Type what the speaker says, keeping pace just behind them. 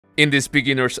In this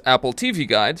beginner's Apple TV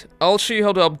guide, I'll show you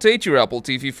how to update your Apple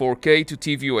TV 4K to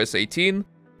tvOS 18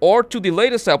 or to the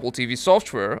latest Apple TV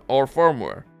software or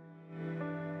firmware.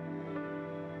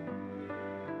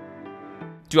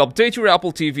 To update your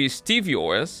Apple TV's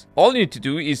tvOS, all you need to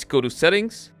do is go to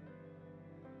Settings,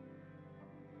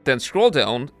 then scroll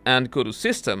down and go to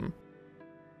System,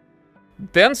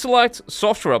 then select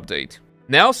Software Update.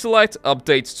 Now select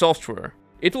Update Software.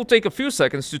 It will take a few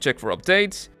seconds to check for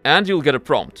updates, and you'll get a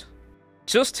prompt.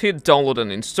 Just hit download and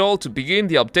install to begin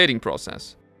the updating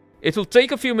process. It will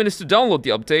take a few minutes to download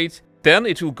the update, then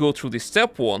it will go through the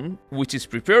step 1, which is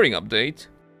preparing update.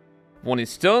 When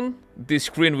it's done, the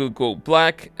screen will go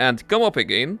black and come up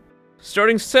again,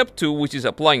 starting step 2, which is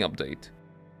applying update.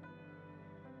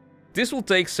 This will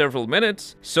take several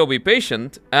minutes, so be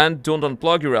patient and don't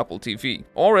unplug your Apple TV,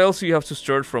 or else you have to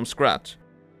start from scratch.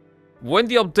 When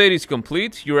the update is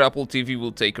complete, your Apple TV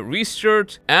will take a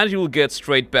restart and you will get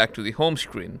straight back to the home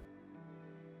screen.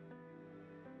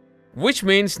 Which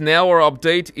means now our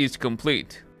update is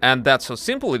complete. And that's how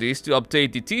simple it is to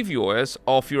update the tvOS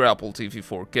of your Apple TV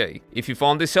 4K. If you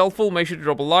found this helpful, make sure to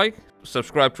drop a like,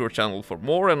 subscribe to our channel for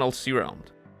more, and I'll see you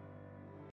around.